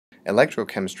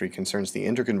Electrochemistry concerns the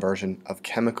interconversion of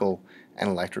chemical and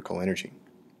electrical energy.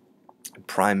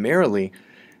 Primarily,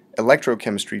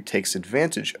 electrochemistry takes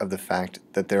advantage of the fact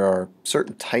that there are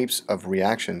certain types of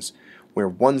reactions where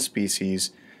one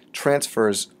species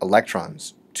transfers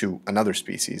electrons to another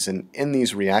species, and in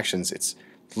these reactions it's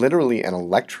literally an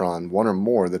electron, one or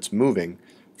more, that's moving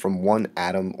from one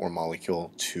atom or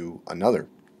molecule to another.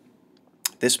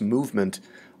 This movement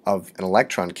of an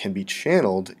electron can be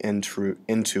channeled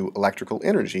into electrical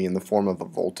energy in the form of a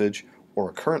voltage or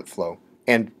a current flow.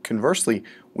 And conversely,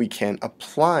 we can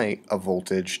apply a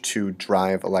voltage to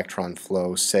drive electron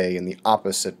flow, say, in the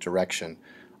opposite direction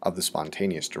of the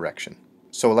spontaneous direction.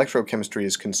 So electrochemistry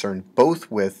is concerned both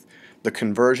with the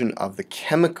conversion of the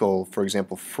chemical, for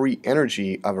example, free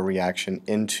energy of a reaction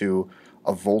into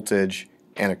a voltage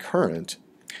and a current,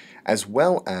 as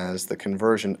well as the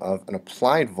conversion of an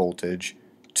applied voltage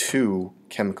to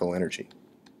chemical energy.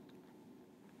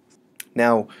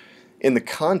 Now, in the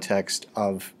context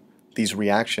of these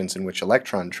reactions in which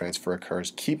electron transfer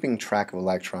occurs, keeping track of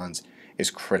electrons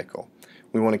is critical.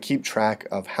 We want to keep track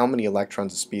of how many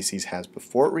electrons a species has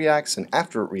before it reacts and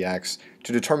after it reacts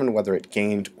to determine whether it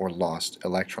gained or lost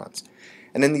electrons.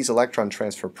 And in these electron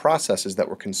transfer processes that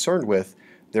we're concerned with,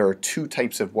 there are two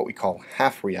types of what we call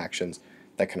half reactions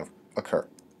that can occur.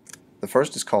 The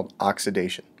first is called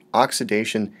oxidation.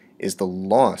 Oxidation is the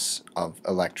loss of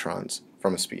electrons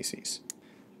from a species.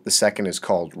 The second is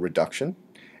called reduction,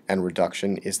 and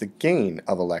reduction is the gain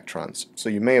of electrons. So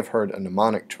you may have heard a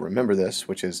mnemonic to remember this,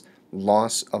 which is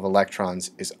loss of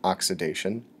electrons is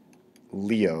oxidation.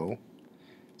 Leo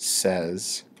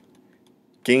says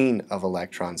gain of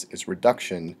electrons is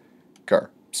reduction. Gur.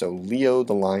 So Leo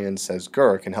the lion says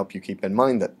Gur can help you keep in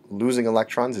mind that losing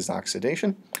electrons is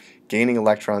oxidation, gaining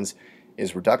electrons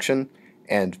is reduction,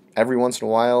 and every once in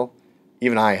a while,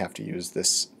 even I have to use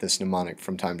this mnemonic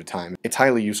from time to time. It's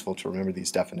highly useful to remember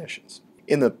these definitions.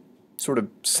 In the sort of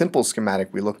simple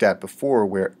schematic we looked at before,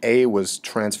 where A was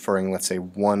transferring, let's say,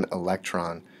 one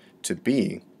electron to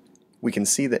B, we can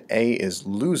see that A is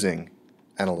losing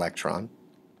an electron.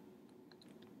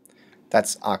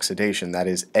 That's oxidation. That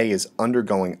is, A is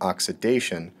undergoing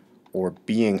oxidation or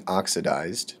being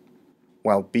oxidized,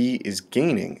 while B is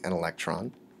gaining an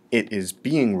electron. It is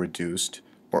being reduced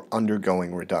or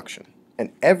undergoing reduction.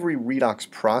 And every redox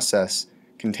process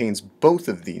contains both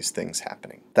of these things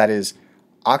happening. That is,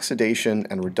 oxidation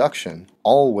and reduction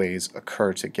always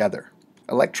occur together.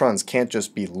 Electrons can't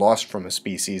just be lost from a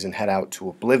species and head out to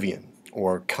oblivion,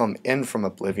 or come in from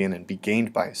oblivion and be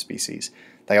gained by a species.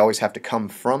 They always have to come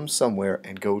from somewhere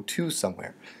and go to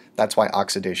somewhere. That's why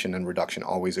oxidation and reduction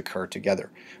always occur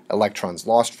together. Electrons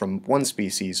lost from one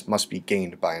species must be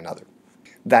gained by another.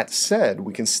 That said,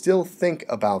 we can still think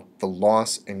about the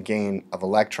loss and gain of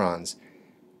electrons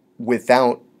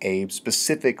without a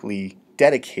specifically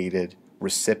dedicated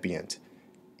recipient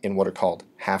in what are called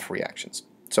half reactions.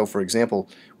 So for example,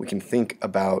 we can think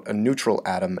about a neutral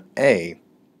atom A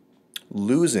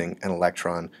losing an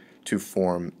electron to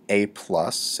form A+,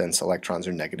 since electrons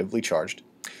are negatively charged,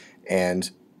 and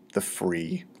the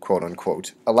free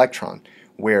quote-unquote electron,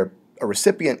 where a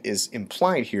recipient is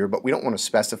implied here, but we don't want to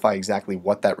specify exactly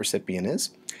what that recipient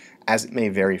is, as it may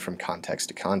vary from context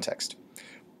to context.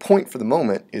 Point for the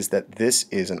moment is that this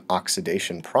is an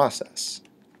oxidation process,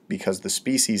 because the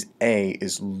species A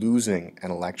is losing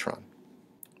an electron.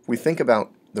 If we think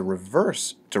about the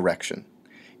reverse direction,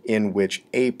 in which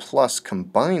A+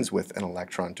 combines with an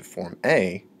electron to form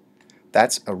A,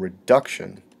 that's a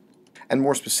reduction. And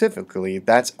more specifically,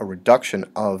 that's a reduction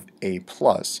of A+,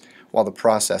 while the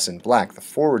process in black, the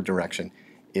forward direction,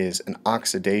 is an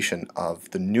oxidation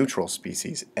of the neutral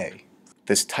species A.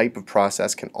 This type of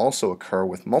process can also occur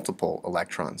with multiple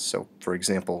electrons. So, for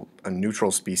example, a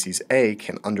neutral species A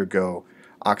can undergo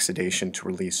oxidation to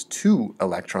release 2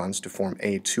 electrons to form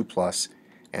A2+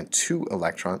 and 2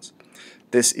 electrons.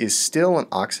 This is still an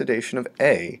oxidation of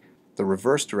A. The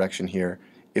reverse direction here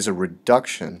is a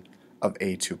reduction of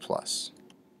A2+.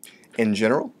 In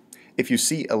general, if you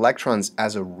see electrons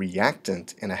as a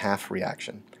reactant in a half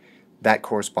reaction, that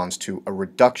corresponds to a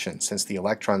reduction, since the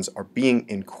electrons are being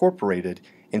incorporated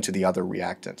into the other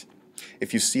reactant.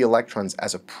 If you see electrons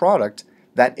as a product,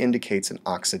 that indicates an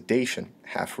oxidation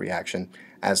half reaction,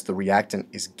 as the reactant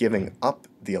is giving up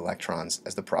the electrons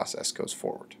as the process goes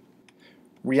forward.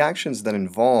 Reactions that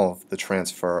involve the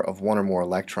transfer of one or more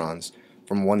electrons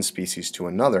from one species to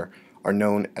another are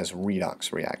known as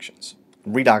redox reactions.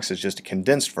 Redox is just a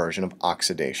condensed version of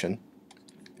oxidation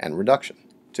and reduction.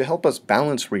 To help us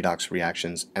balance redox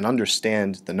reactions and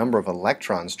understand the number of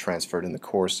electrons transferred in the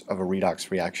course of a redox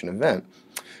reaction event,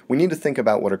 we need to think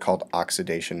about what are called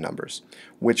oxidation numbers,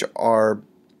 which are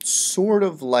sort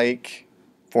of like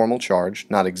formal charge,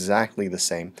 not exactly the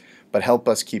same, but help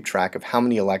us keep track of how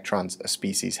many electrons a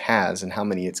species has and how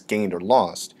many it's gained or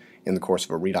lost in the course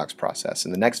of a redox process.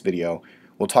 In the next video,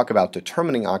 we'll talk about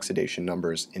determining oxidation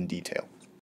numbers in detail.